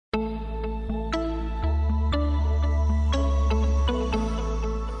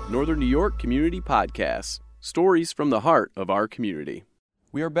Northern New York Community Podcasts, stories from the heart of our community.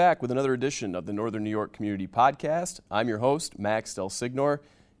 We are back with another edition of the Northern New York Community Podcast. I'm your host, Max Del Signor.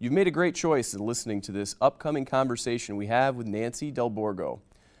 You've made a great choice in listening to this upcoming conversation we have with Nancy Del Borgo.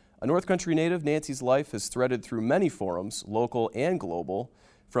 A North Country native, Nancy's life has threaded through many forums, local and global.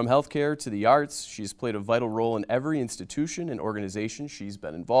 From healthcare to the arts, she's played a vital role in every institution and organization she's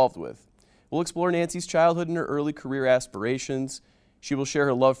been involved with. We'll explore Nancy's childhood and her early career aspirations. She will share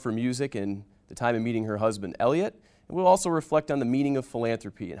her love for music and the time of meeting her husband, Elliot. And we'll also reflect on the meaning of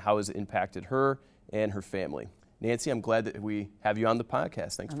philanthropy and how it has impacted her and her family. Nancy, I'm glad that we have you on the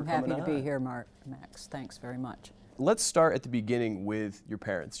podcast. Thanks for coming on. I'm happy to be here, Max. Thanks very much. Let's start at the beginning with your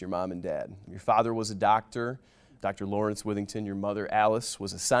parents, your mom and dad. Your father was a doctor, Dr. Lawrence Withington. Your mother, Alice,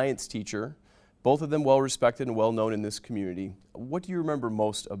 was a science teacher. Both of them well-respected and well-known in this community. What do you remember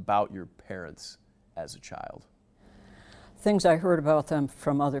most about your parents as a child? Things I heard about them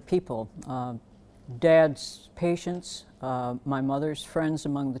from other people. Dad's patience, my mother's friends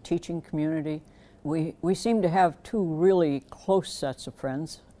among the teaching community. We seem to have two really close sets of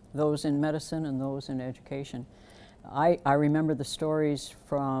friends, those in medicine and those in education. I remember the stories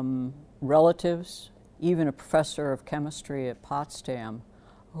from relatives, even a professor of chemistry at Potsdam,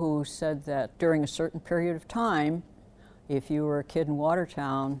 who said that during a certain period of time, if you were a kid in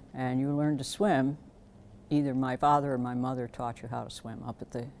Watertown and you learned to swim, either my father or my mother taught you how to swim up at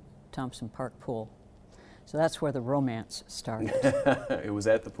the Thompson Park pool. So that's where the romance started. It was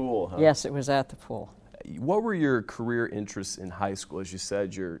at the pool, huh? Yes, it was at the pool. What were your career interests in high school? As you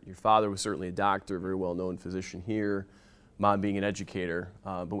said, your father was certainly a doctor, a very well-known physician here, mom being an educator.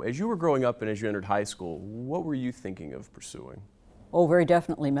 But as you were growing up and as you entered high school, what were you thinking of pursuing? Oh, very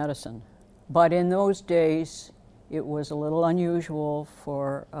definitely medicine. But in those days, it was a little unusual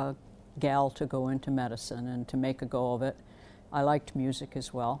for a gal to go into medicine and to make a go of it. I liked music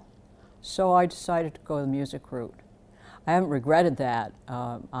as well. So I decided to go the music route. I haven't regretted that.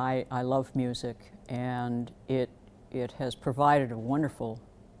 I love music, and it has provided a wonderful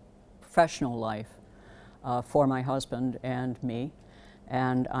professional life for my husband and me,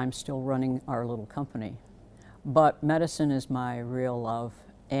 and I'm still running our little company. But medicine is my real love,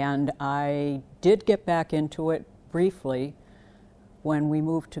 and I did get back into it briefly when we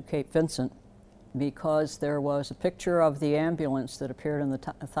moved to Cape Vincent, because there was a picture of the ambulance that appeared in the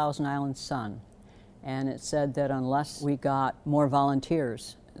Thousand Islands Sun, and it said that unless we got more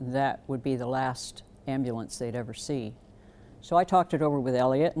volunteers, that would be the last ambulance they'd ever see. So I talked it over with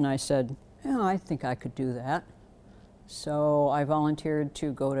Elliot, and I said, yeah, I think I could do that. So I volunteered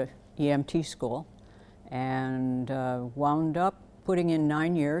to go to EMT school, and wound up putting in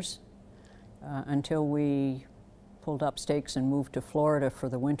 9 years until we pulled up stakes and moved to Florida for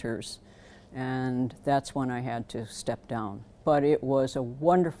the winters, and that's when I had to step down. But it was a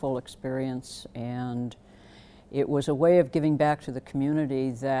wonderful experience, and it was a way of giving back to the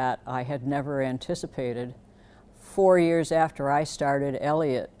community that I had never anticipated. 4 years after I started,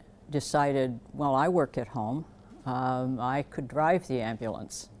 Elliot decided, well, I work at home, I could drive the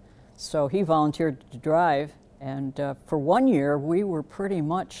ambulance. So he volunteered to drive, and for 1 year, we were pretty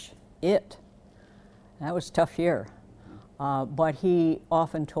much it. That was a tough year. But he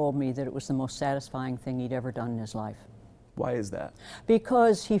often told me that it was the most satisfying thing he'd ever done in his life. Why is that?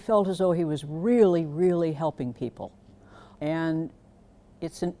 Because he felt as though he was really, really helping people. And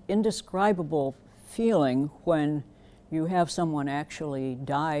it's an indescribable feeling when you have someone actually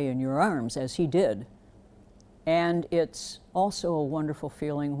die in your arms, as he did. And it's also a wonderful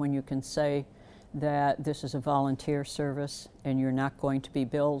feeling when you can say that this is a volunteer service and you're not going to be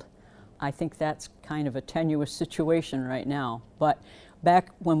billed. I think that's kind of a tenuous situation right now. But back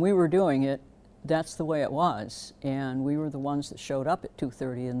when we were doing it, that's the way it was. And we were the ones that showed up at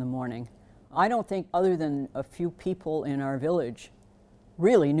 2:30 in the morning. I don't think other than a few people in our village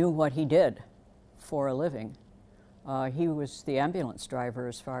really knew what he did for a living. He was the ambulance driver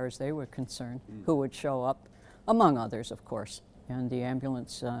as far as they were concerned, who would show up, among others, of course. And the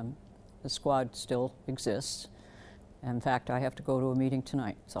ambulance, the squad still exists. In fact, I have to go to a meeting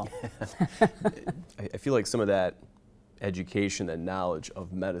tonight, so. I feel like some of that education and knowledge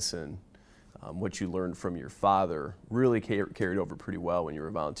of medicine, what you learned from your father, really carried over pretty well when you were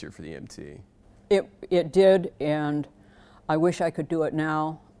a volunteer for the EMT. It did, and I wish I could do it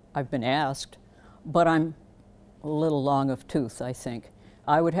now. I've been asked, but I'm a little long of tooth, I think.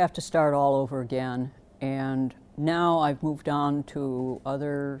 I would have to start all over again, and now I've moved on to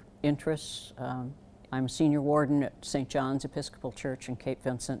other interests. I'm a senior warden at St. John's Episcopal Church in Cape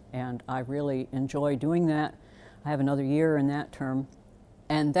Vincent, and I really enjoy doing that. I have another year in that term,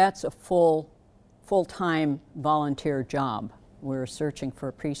 and that's a full-time volunteer job. We're searching for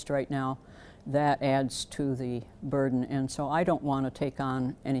a priest right now. That adds to the burden, and so I don't want to take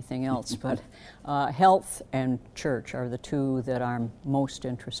on anything else, but health and church are the two that I'm most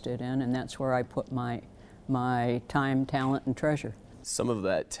interested in, and that's where I put my time, talent, and treasure. Some of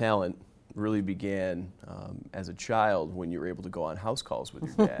that talent really began as a child when you were able to go on house calls with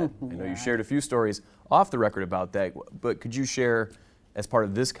your dad. I know you shared a few stories off the record about that, but could you share, as part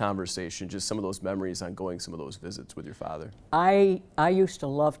of this conversation, just some of those memories on going some of those visits with your father? I used to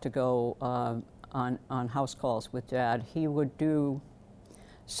love to go on house calls with Dad. He would do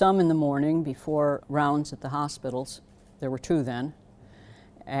some in the morning before rounds at the hospitals. There were 2 then.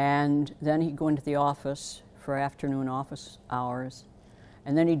 And then he'd go into the office for afternoon office hours.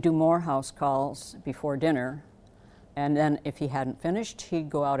 And then he'd do more house calls before dinner. And then if he hadn't finished, he'd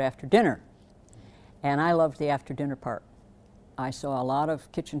go out after dinner. And I loved the after dinner part. I saw a lot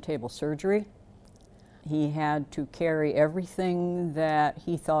of kitchen table surgery. He had to carry everything that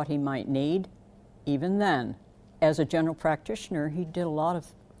he thought he might need. Even then, as a general practitioner, he did a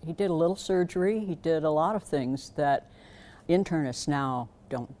little surgery. He did a lot of things that internists now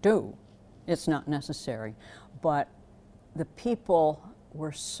don't do. It's not necessary. But the people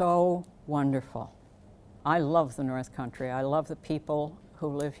were so wonderful. I love the North Country. I love the people who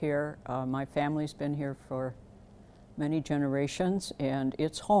live here. My family's been here for many generations, and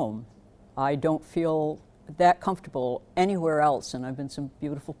it's home. I don't feel that comfortable anywhere else, and I've been some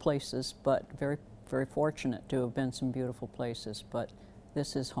beautiful places, but very, very fortunate to have been some beautiful places, but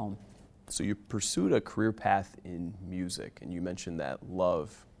this is home. So you pursued a career path in music, and you mentioned that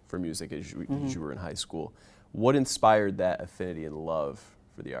love for music as you were in high school. What inspired that affinity and love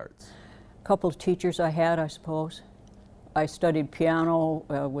for the arts? A couple of teachers I had, I suppose. I studied piano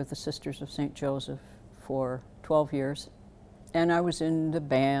with the Sisters of St. Joseph for 12 years, and I was in the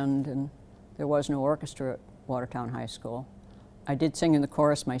band, and there was no orchestra at Watertown High School. I did sing in the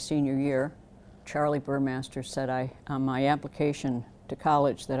chorus my senior year. Charlie Burmaster said on my application to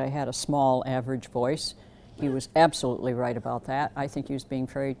college that I had a small average voice. He was absolutely right about that. I think he was being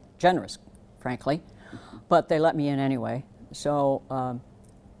very generous, frankly, but they let me in anyway. So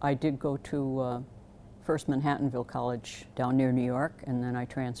I did go to First Manhattanville College down near New York, and then I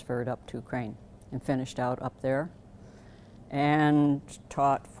transferred up to Crane and finished out up there and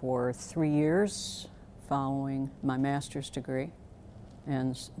taught for 3 years following my master's degree,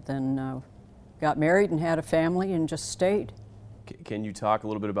 and then got married and had a family and just stayed. Can you talk a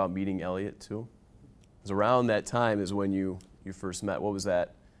little bit about meeting Elliott too? Because around that time is when you first met. What was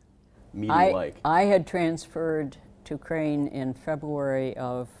that meeting like? I had transferred to Crane in February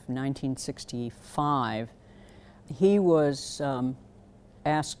of 1965. He was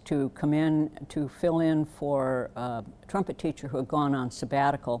asked to come in to fill in for a trumpet teacher who had gone on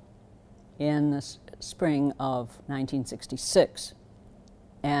sabbatical in the spring of 1966.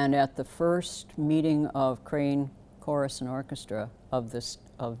 And at the first meeting of Crane Chorus and Orchestra of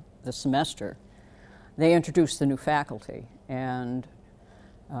the semester, they introduced the new faculty, and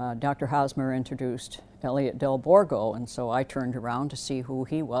Dr. Hosmer introduced Elliott Del Borgo, and so I turned around to see who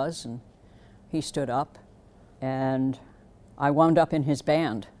he was, and he stood up, and I wound up in his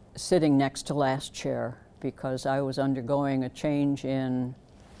band, sitting next to last chair, because I was undergoing a change in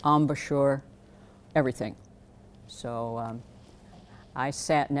embouchure, everything. So I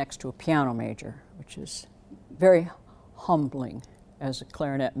sat next to a piano major, which is very humbling as a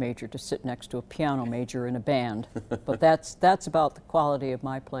clarinet major to sit next to a piano major in a band. But that's about the quality of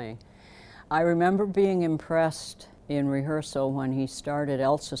my playing. I remember being impressed in rehearsal when he started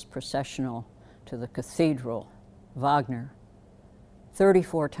Elsa's Processional to the Cathedral, Wagner,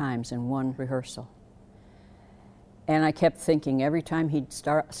 34 times in one rehearsal. And I kept thinking every time he'd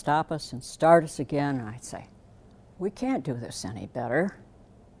stop us and start us again, and I'd say, we can't do this any better.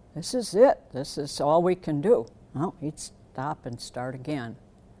 This is it. This is all we can do. Well, he'd stop and start again.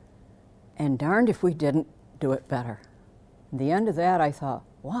 And darned if we didn't do it better. At the end of that, I thought,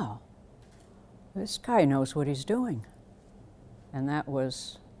 wow, this guy knows what he's doing. And that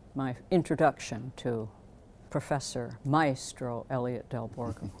was my introduction to Professor Maestro Elliott Del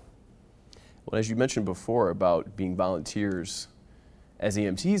Borgo. Well, as you mentioned before about being volunteers as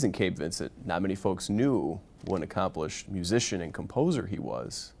EMTs in Cape Vincent, not many folks knew what an accomplished musician and composer he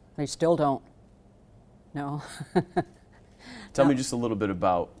was. They still don't. No. Tell me just a little bit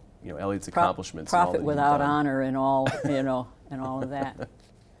about Elliott's accomplishments. Profit and all that without you've done. honor and all and all of that.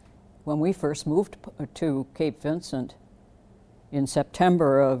 When we first moved to Cape Vincent in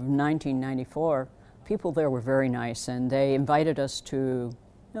September of 1994, people there were very nice, and they invited us to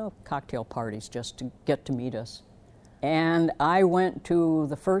cocktail parties just to get to meet us. And I went to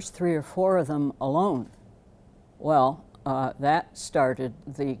the first 3 or 4 of them alone. Well, that started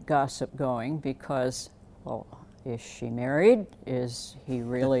the gossip going because, well, is she married? Is he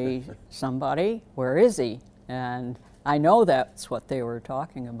really somebody? Where is he? And I know that's what they were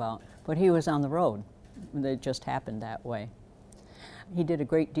talking about, but he was on the road. It just happened that way. He did a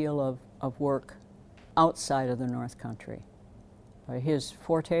great deal of work outside of the North Country. His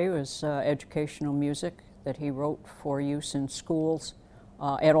forte was educational music that he wrote for use in schools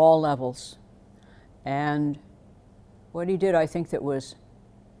at all levels. And what he did, I think, that was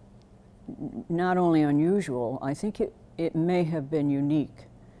not only unusual, I think it may have been unique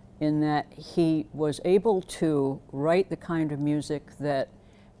in that he was able to write the kind of music that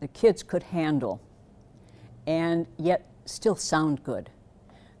the kids could handle and yet still sound good,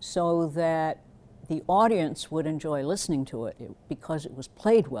 so that the audience would enjoy listening to it because it was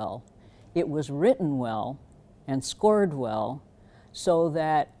played well, it was written well, and scored well, so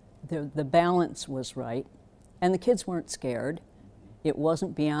that the balance was right, and the kids weren't scared. It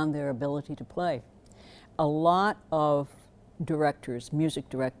wasn't beyond their ability to play. A lot of directors, music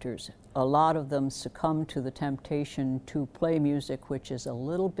directors, a lot of them succumb to the temptation to play music which is a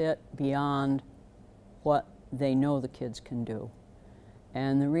little bit beyond what they know the kids can do.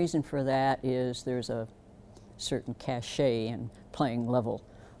 And the reason for that is there's a certain cachet in playing level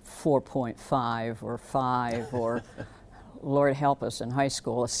 4.5 or 5 or, Lord help us, in high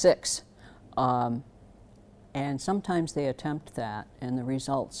school, a 6. And sometimes they attempt that, and the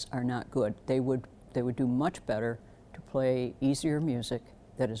results are not good. They would do much better to play easier music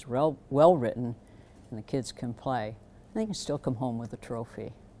that is well written, and the kids can play. And they can still come home with a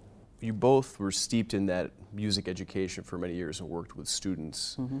trophy. You both were steeped in that music education for many years and worked with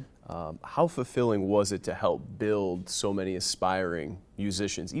students. How fulfilling was it to help build so many aspiring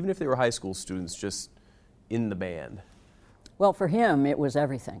musicians, even if they were high school students, just in the band? Well, for him, it was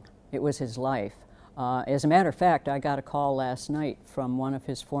everything. It was his life. As a matter of fact, I got a call last night from one of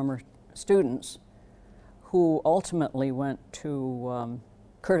his former students who ultimately went to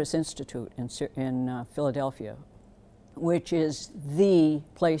Curtis Institute in Philadelphia, which is the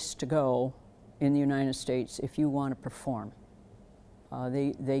place to go in the United States if you want to perform.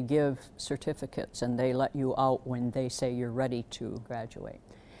 They give certificates and they let you out when they say you're ready to graduate.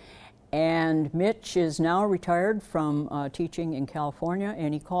 And Mitch is now retired from teaching in California,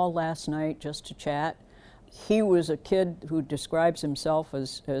 and he called last night just to chat. He was a kid who describes himself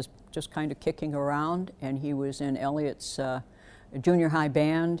as just kind of kicking around, and he was in Elliott's junior high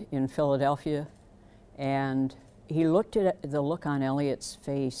band in Philadelphia, and he looked at the look on Elliott's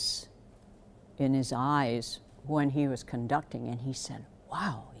face, in his eyes, when he was conducting, and he said,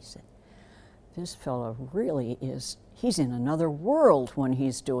 wow, he said, this fellow really is, he's in another world when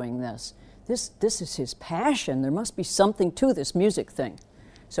he's doing this. This is his passion. There must be something to this music thing.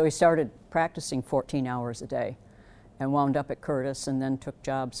 So he started practicing 14 hours a day and wound up at Curtis, and then took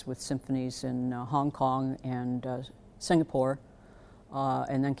jobs with symphonies in Hong Kong and Singapore,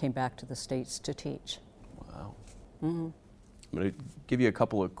 and then came back to the States to teach. Wow. I'm going to give you a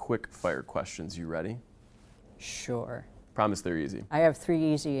couple of quick fire questions. You ready? Sure. Promise they're easy. I have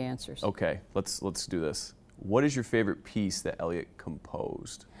 3 easy answers. Okay, let's do this. What is your favorite piece that Elliott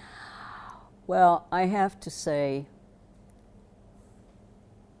composed? Well, I have to say,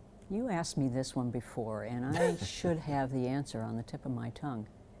 you asked me this one before, and I should have the answer on the tip of my tongue.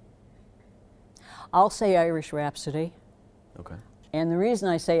 I'll say Irish Rhapsody. Okay. And the reason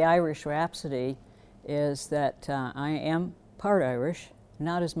I say Irish Rhapsody is that I am part Irish,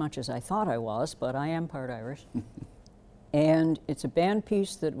 not as much as I thought I was, but I am part Irish. And it's a band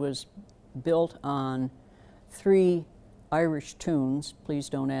piece that was built on 3 Irish tunes. Please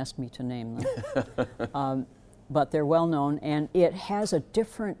don't ask me to name them. But they're well known, and it has a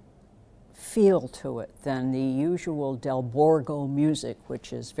different feel to it than the usual Del Borgo music,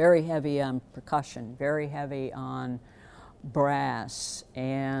 which is very heavy on percussion, very heavy on brass,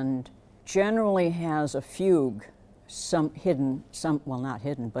 and generally has a fugue, some hidden, well, not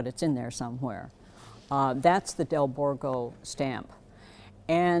hidden, but it's in there somewhere. That's the Del Borgo stamp.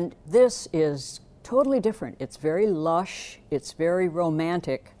 And this is totally different. It's very lush, it's very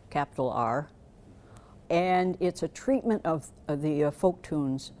romantic, capital R, and it's a treatment of the folk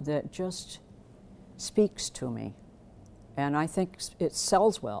tunes that just speaks to me. And I think it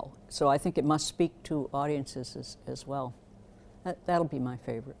sells well, so I think it must speak to audiences as well. That'll be my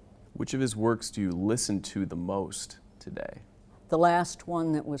favorite. Which of his works do you listen to the most today? The last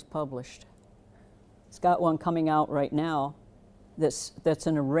one that was published. He's got one coming out right now that's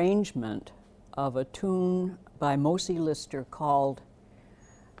an arrangement of a tune by Mosi Lister called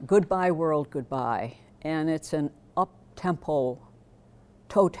Goodbye World, Goodbye. And it's an up-tempo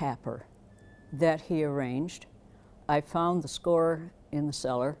toe tapper that he arranged. I found the score in the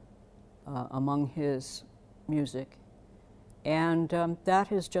cellar among his music, and that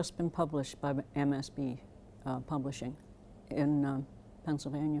has just been published by MSB Publishing in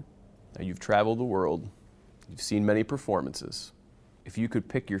Pennsylvania. Now, you've traveled the world, you've seen many performances. If you could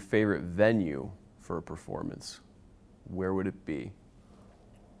pick your favorite venue for a performance, where would it be?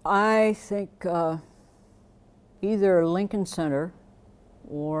 I think either Lincoln Center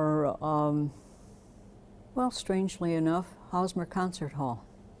or, well, strangely enough, Hosmer Concert Hall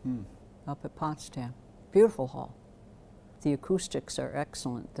up at Potsdam. Beautiful hall. The acoustics are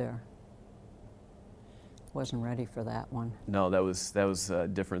excellent there. Wasn't ready for that one. No, that was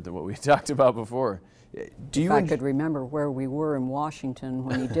different than what we talked about before. If I could remember where we were in Washington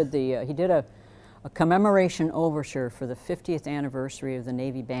when he did he did a commemoration overture for the 50th anniversary of the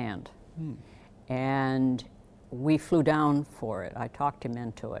Navy Band. And we flew down for it. I talked him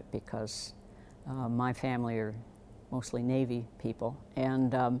into it because my family are mostly Navy people.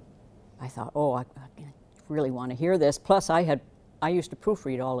 And I thought, oh, I really want to hear this. Plus, I used to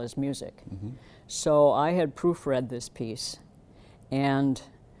proofread all his music. So I had proofread this piece and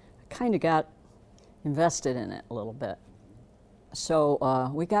kind of got invested in it a little bit.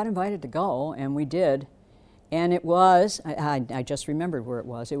 So we got invited to go, and we did. And it was, I just remembered where it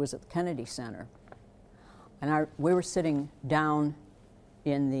was. It was at the Kennedy Center. And we were sitting down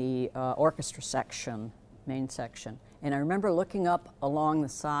in the orchestra section, main section. And I remember looking up along the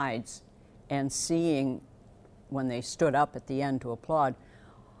sides and seeing, when they stood up at the end to applaud,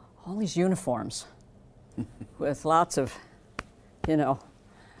 all these uniforms with lots of,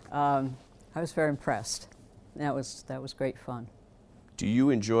 I was very impressed. That was great fun. Do you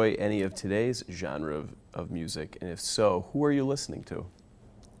enjoy any of today's genre of music? And if so, who are you listening to?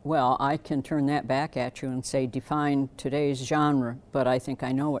 Well, I can turn that back at you and say define today's genre, but I think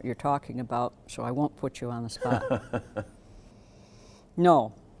I know what you're talking about, so I won't put you on the spot.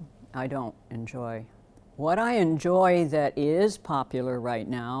 No, I don't enjoy. What I enjoy that is popular right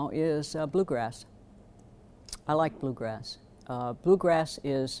now is bluegrass. I like bluegrass. Bluegrass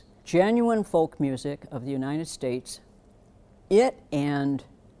is genuine folk music of the United States. It and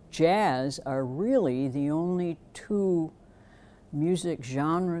jazz are really the only two music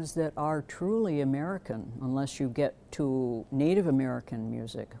genres that are truly American, unless you get to Native American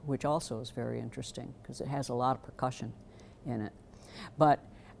music, which also is very interesting because it has a lot of percussion in it. But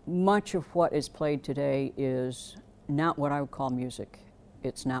much of what is played today is not what I would call music.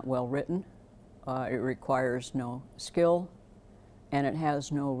 It's not well written, it requires no skill, and it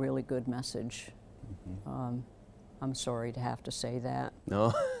has no really good message. I'm sorry to have to say that.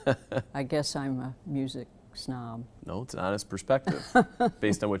 No. I guess I'm a music snob. No, it's an honest perspective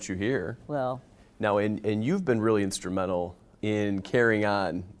based on what you hear. Well. Now, and you've been really instrumental in carrying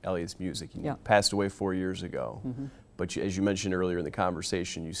on Elliot's music. He passed away 4 years ago. But as you mentioned earlier in the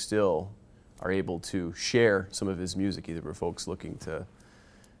conversation, you still are able to share some of his music, either for folks looking to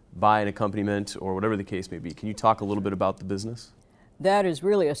buy an accompaniment or whatever the case may be. Can you talk a little bit about the business? That is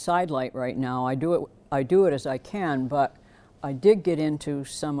really a sidelight right now. I do it as I can, but I did get into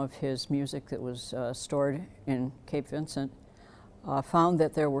some of his music that was stored in Cape Vincent. Found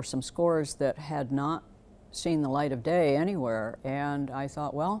that there were some scores that had not seen the light of day anywhere, and I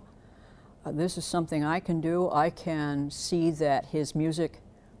thought, well, this is something I can do. I can see that his music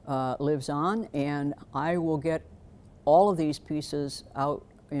lives on, and I will get all of these pieces out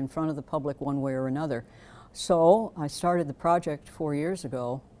in front of the public one way or another. So I started the project 4 years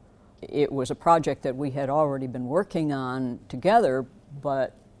ago. It was a project that we had already been working on together,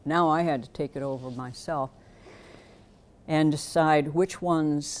 but now I had to take it over myself and decide which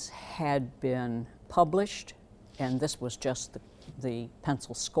ones had been published, and this was just the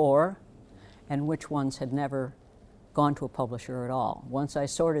pencil score, and which ones had never gone to a publisher at all. Once I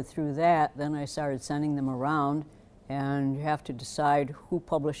sorted through that, then I started sending them around, and you have to decide who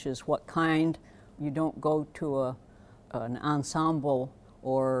publishes what kind. You don't go to an ensemble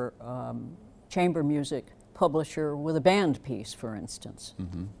or chamber music publisher with a band piece, for instance.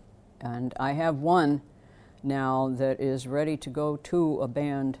 And I have one now that is ready to go to a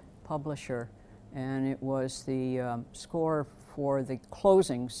band publisher, and it was the score for the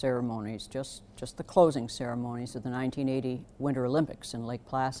closing ceremonies, just the closing ceremonies of the 1980 Winter Olympics in Lake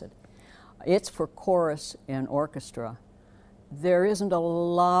Placid. It's for chorus and orchestra. There isn't a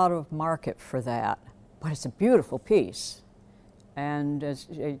lot of market for that, but it's a beautiful piece. And as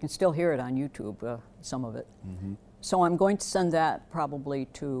you can still hear it on YouTube, some of it. So I'm going to send that probably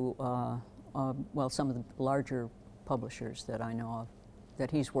to, well, some of the larger publishers that I know of,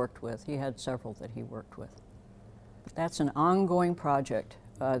 that he's worked with. He had several that he worked with. That's an ongoing project.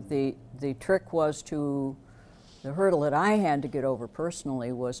 The trick was to The hurdle that I had to get over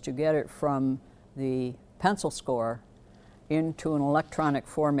personally was to get it from the pencil score into an electronic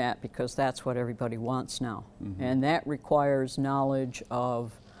format, because that's what everybody wants now. And that requires knowledge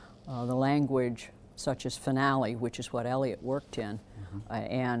of the language such as Finale, which is what Elliot worked in.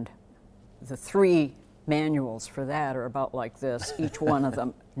 And the 3 manuals for that are about like this, each one of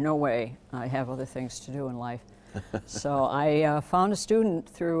them. No way, I have other things to do in life. So I found a student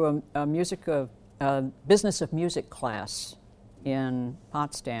through a business of music class in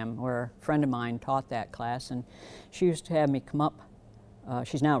Potsdam, where a friend of mine taught that class, and she used to have me come up.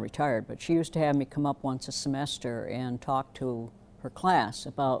 She's now retired, but she used to have me come up once a semester and talk to her class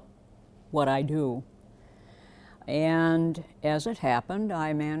about what I do. And as it happened,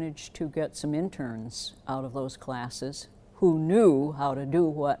 I managed to get some interns out of those classes who knew how to do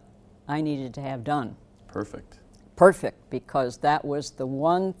what I needed to have done. Perfect. Perfect, because that was the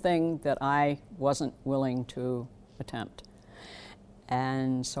one thing that I wasn't willing to attempt.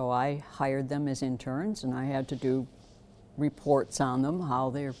 And so I hired them as interns, and I had to do reports on them, how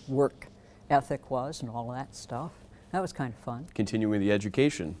their work ethic was and all that stuff. That was kind of fun. Continuing the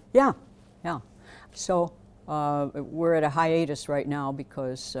education. Yeah, yeah. So we're at a hiatus right now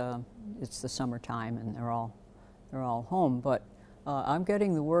because it's the summertime and they're all home. But I'm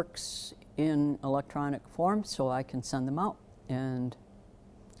getting the works in electronic form so I can send them out. And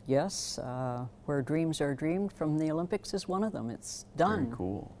yes, Where Dreams Are Dreamed from the Olympics is one of them. It's done. Very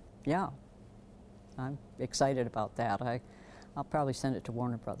cool. Yeah. I'm excited about that. I'll probably send it to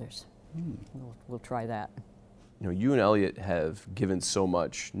Warner Brothers. We'll try that. You know, you and Elliot have given so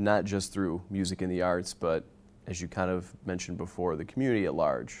much, not just through music and the arts, but as you kind of mentioned before, the community at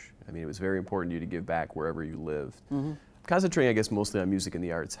large. I mean, it was very important to you to give back wherever you lived. Concentrating, I guess, mostly on music and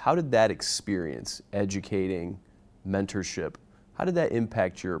the arts, how did that experience, educating, mentorship, how did that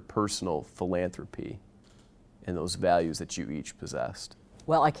impact your personal philanthropy and those values that you each possessed?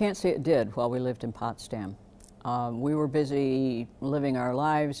 Well, I can't say it did while we lived in Potsdam. We were busy living our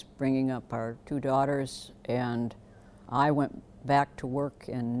lives, bringing up our 2 daughters, and I went back to work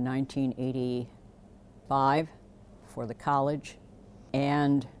in 1985 for the college,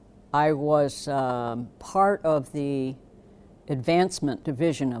 and I was part of the advancement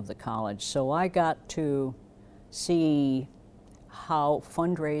division of the college, so I got to see how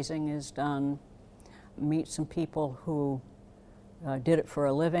fundraising is done, meet some people who did it for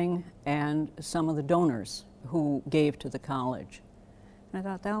a living, and some of the donors who gave to the college. And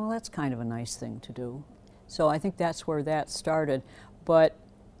I thought, well, that's kind of a nice thing to do. So I think that's where that started. But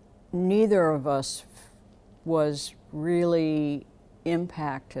neither of us was really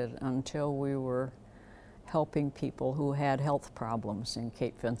impacted until we were helping people who had health problems in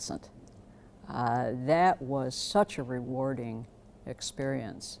Cape Vincent. That was such a rewarding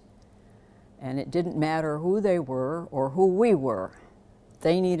experience. And it didn't matter who they were or who we were.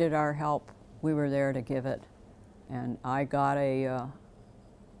 They needed our help. We were there to give it. And I got a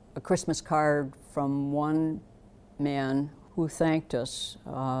Christmas card from one man who thanked us.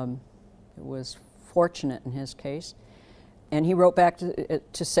 It was fortunate in his case. And he wrote back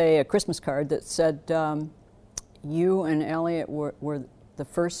to say a Christmas card that said, you and Elliot were the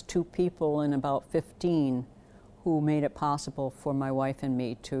first 2 people in about 15 who made it possible for my wife and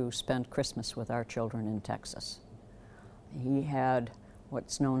me to spend Christmas with our children in Texas. He had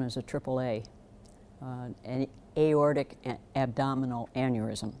what's known as a AAA, an aortic abdominal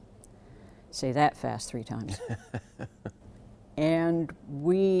aneurysm. Say that fast 3 times. And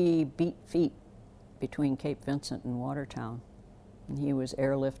we beat feet between Cape Vincent and Watertown. And he was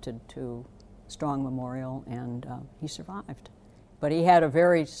airlifted to Strong Memorial, and he survived. But he had a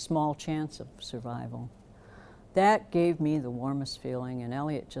very small chance of survival. That gave me the warmest feeling, and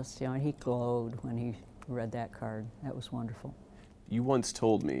Elliot just, he glowed when he read that card. That was wonderful. You once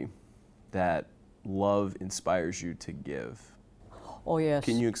told me that love inspires you to give. Oh, yes.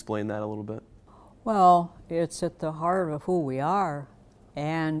 Can you explain that a little bit? Well, it's at the heart of who we are,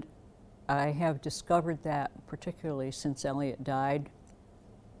 and I have discovered that particularly since Elliot died,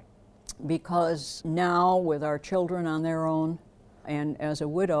 because now with our children on their own, and as a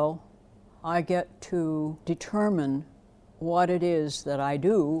widow, I get to determine what it is that I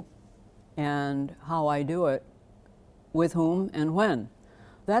do and how I do it, with whom and when.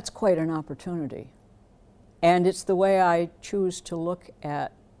 That's quite an opportunity. And it's the way I choose to look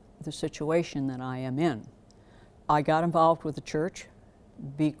at the situation that I am in. I got involved with the church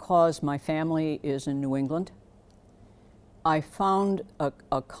because my family is in New England. I found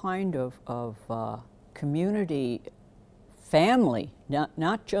a kind of community family,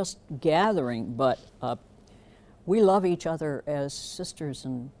 not just gathering, but we love each other as sisters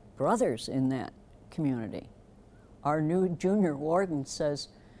and brothers in that community. our new junior warden says,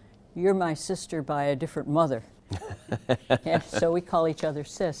 "You're my sister by a different mother." Yeah, so we call each other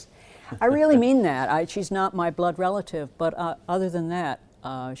sis. I really mean that. She's not my blood relative, but other than that,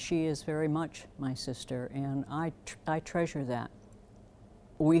 she is very much my sister, and I treasure that.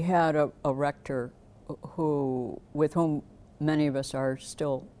 We had a rector with whom many of us are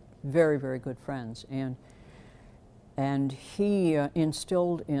still very, very good friends, and he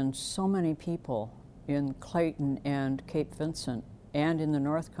instilled in so many people in Clayton and Cape Vincent and in the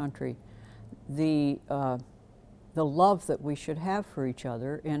North Country the love that we should have for each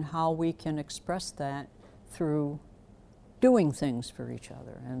other and how we can express that through doing things for each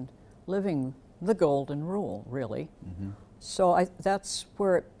other and living the golden rule, really. Mm-hmm. So that's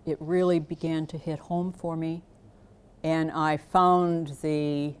where it really began to hit home for me, and I found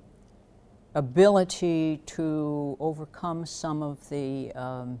the ability to overcome some of the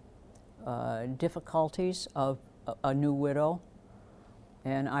difficulties of a new widow.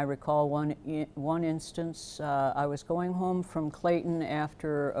 And I recall one instance, I was going home from Clayton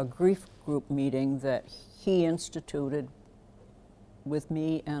after a grief group meeting that he instituted with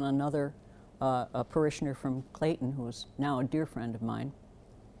me and another a parishioner from Clayton, who is now a dear friend of mine.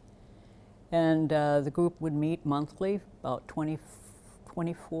 And the group would meet monthly, about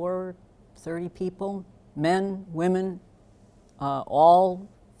 24, 30 people, men, women, all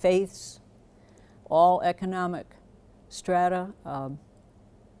faiths, all economic strata.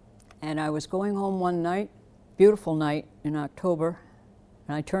 And I was going home one night, beautiful night in October,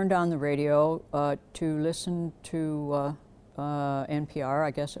 and I turned on the radio to listen to NPR, I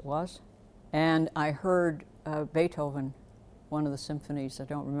guess it was, and I heard Beethoven, one of the symphonies, I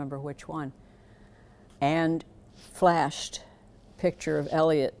don't remember which one, and flashed a picture of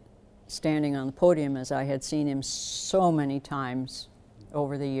Elliot standing on the podium as I had seen him so many times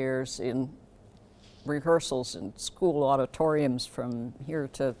over the years in rehearsals in school auditoriums from here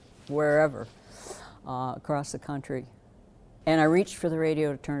to wherever across the country. And I reached for the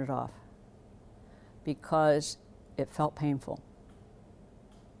radio to turn it off because it felt painful.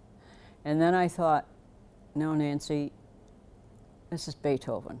 And then I thought, no, Nancy, this is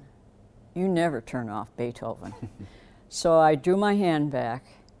Beethoven. You never turn off Beethoven. So I drew my hand back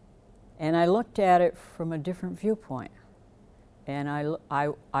and I looked at it from a different viewpoint. And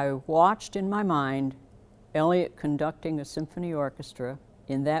I watched in my mind Elliot conducting a symphony orchestra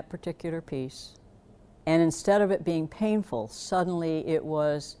in that particular piece, and instead of it being painful, suddenly it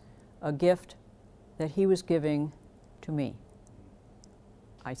was a gift that he was giving to me.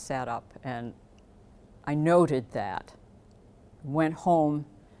 I sat up and I noted that, went home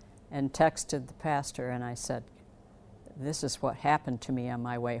and texted the pastor, and I said, "This is what happened to me on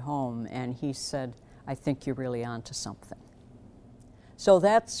my way home," and he said, "I think you're really onto something." So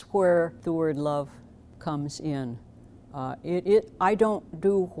that's where the word love comes in. I don't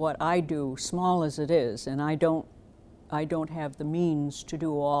do what I do, small as it is, and I don't have the means to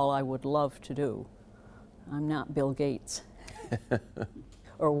do all I would love to do. I'm not Bill Gates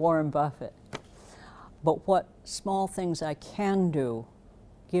or Warren Buffett. But what small things I can do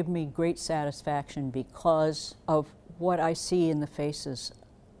give me great satisfaction because of what I see in the faces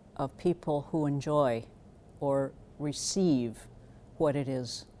of people who enjoy or receive what it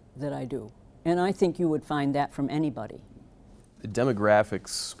is that I do. And I think you would find that from anybody. The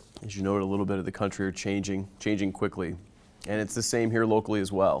demographics, as you noted, a little bit of the country are changing quickly. And it's the same here locally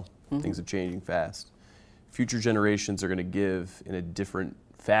as well. Mm-hmm. Things are changing fast. Future generations are going to give in a different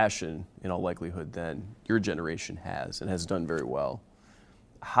fashion, in all likelihood, than your generation has and has done very well.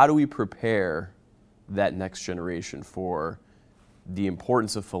 How do we prepare that next generation for the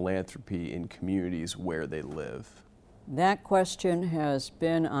importance of philanthropy in communities where they live? That question has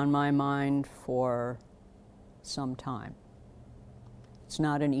been on my mind for some time. It's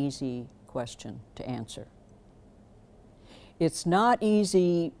not an easy question to answer. It's not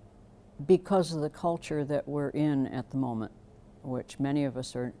easy because of the culture that we're in at the moment, which many of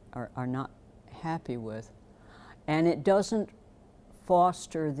us are not happy with. And it doesn't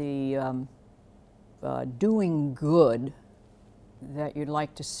foster the doing good that you'd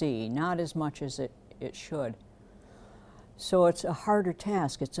like to see, not as much as it should. So it's a harder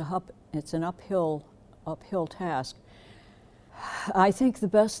task. It's an uphill task. I think the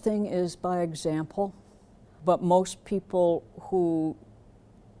best thing is by example, but most people who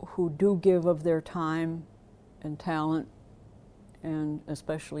do give of their time and talent, and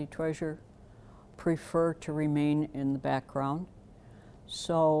especially treasure, prefer to remain in the background.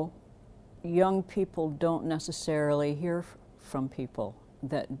 So young people don't necessarily hear from people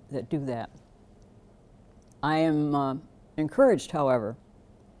that do that. I am encouraged, however,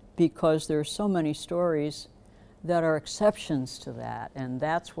 because there are so many stories that are exceptions to that, and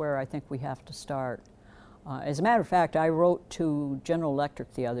that's where I think we have to start. As a matter of fact, I wrote to General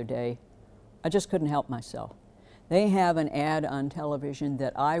Electric the other day. I just couldn't help myself. They have an ad on television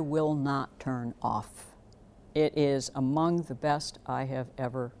that I will not turn off. It is among the best I have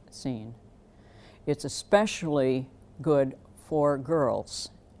ever seen. It's especially good for girls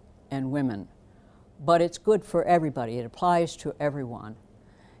and women, but it's good for everybody. It applies to everyone.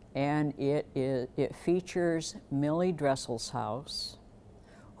 And it features Millie Dresselhaus,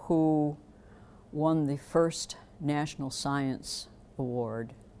 who won the first National Science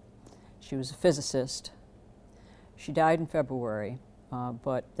Award. She was a physicist. She died in February,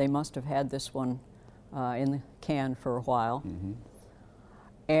 but they must have had this one in the can for a while. Mm-hmm.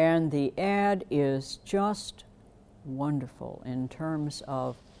 And the ad is just wonderful in terms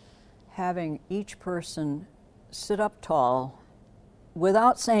of having each person sit up tall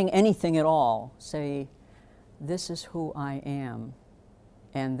without saying anything at all. Say, this is who I am,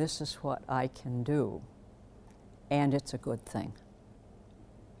 and this is what I can do, and it's a good thing.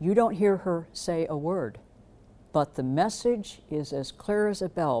 You don't hear her say a word, but the message is as clear as a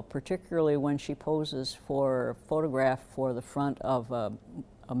bell, particularly when she poses for a photograph for the front of a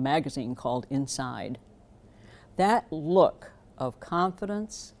magazine called Inside. That look of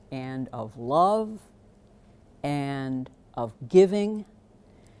confidence and of love and of giving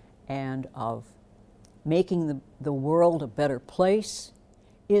and of making the world a better place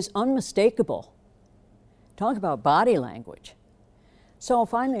is unmistakable. Talk about body language. So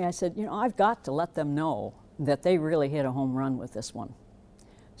finally I said, I've got to let them know that they really hit a home run with this one.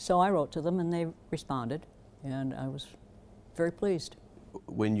 So I wrote to them and they responded, and I was very pleased.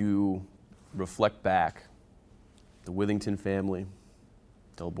 When you reflect back, the Withington family,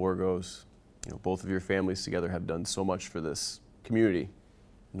 Del Borgos, both of your families together have done so much for this community,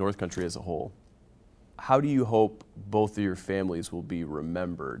 North Country as a whole. How do you hope both of your families will be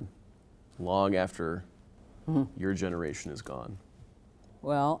remembered long after your generation is gone?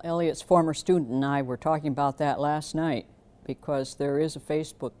 Well, Elliot's former student and I were talking about that last night, because there is a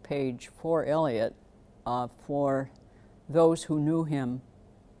Facebook page for Elliot for those who knew him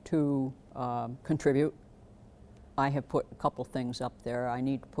to contribute. I have put a couple things up there. I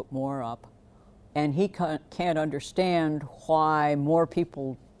need to put more up. And he can't understand why more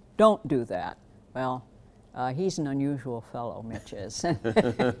people don't do that. Well, he's an unusual fellow, Mitch is.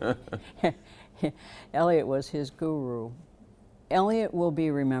 Elliot was his guru. Elliot will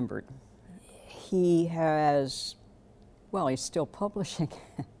be remembered. He has, well, he's still publishing.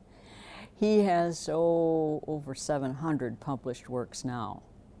 He has over 700 published works now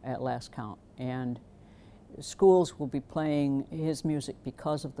at last count. And schools will be playing his music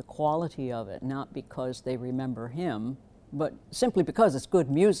because of the quality of it, not because they remember him, but simply because it's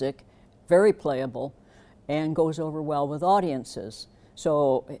good music, very playable, and goes over well with audiences.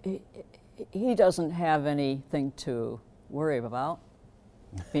 So he doesn't have anything to worry about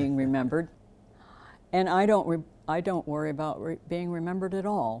being remembered. And I don't worry about being remembered at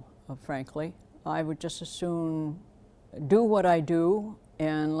all, frankly. I would just as soon do what I do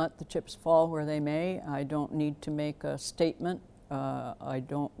and let the chips fall where they may. I don't need to make a statement. I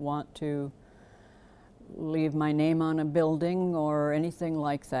don't want to leave my name on a building or anything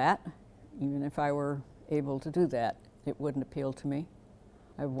like that. Even if I were able to do that, it wouldn't appeal to me.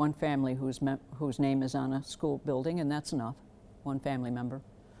 I have one family whose name is on a school building, and that's enough, one family member.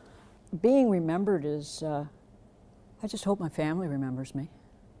 Being remembered is, I just hope my family remembers me,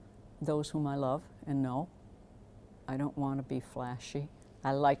 those whom I love and know. I don't want to be flashy.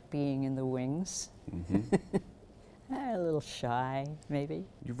 I like being in the wings. Mm-hmm. A little shy, maybe.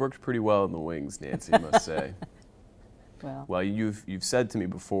 You've worked pretty well in the wings, Nancy, I must say. Well, you've said to me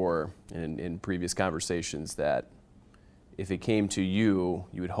before in previous conversations that if it came to you,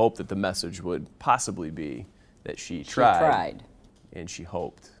 you would hope that the message would possibly be that she tried. And she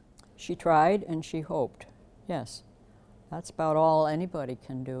hoped. She tried and she hoped, yes. That's about all anybody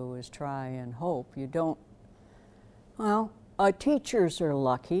can do, is try and hope. You don't, well, teachers are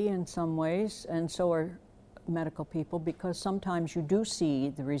lucky in some ways, and so are medical people, because sometimes you do see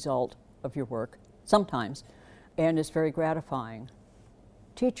the result of your work, sometimes, and it's very gratifying.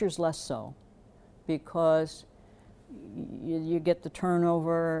 Teachers less so, because you get the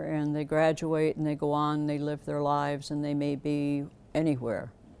turnover and they graduate and they go on, they live their lives, and they may be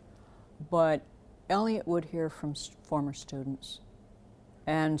anywhere. But Elliot would hear from former students,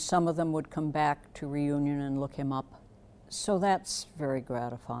 and some of them would come back to reunion and look him up. So that's very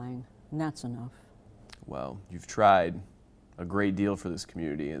gratifying, and that's enough. Well, you've tried a great deal for this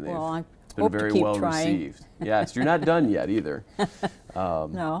community, and it's been very well received. Yes, you're not done yet either.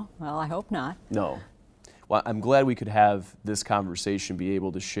 No, well, I hope not. No. Well, I'm glad we could have this conversation, be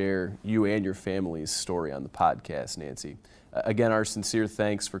able to share you and your family's story on the podcast, Nancy. Again, our sincere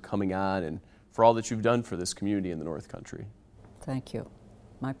thanks for coming on and for all that you've done for this community in the North Country. Thank you.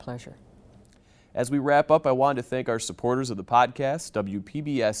 My pleasure. As we wrap up, I wanted to thank our supporters of the podcast,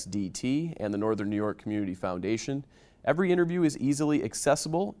 WPBS-DT and the Northern New York Community Foundation. Every interview is easily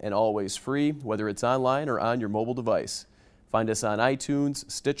accessible and always free, whether it's online or on your mobile device. Find us on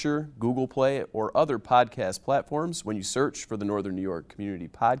iTunes, Stitcher, Google Play, or other podcast platforms when you search for the Northern New York Community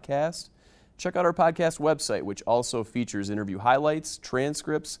Podcast. Check out our podcast website, which also features interview highlights,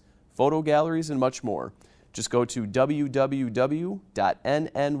 transcripts, photo galleries, and much more. Just go to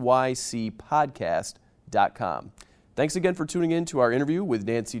www.nnycpodcast.com. Thanks again for tuning in to our interview with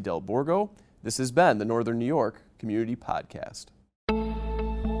Nancy Del Borgo. This has been the Northern New York Community Podcast.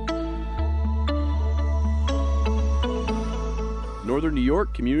 Northern New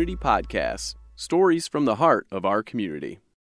York Community Podcast. Stories from the heart of our community.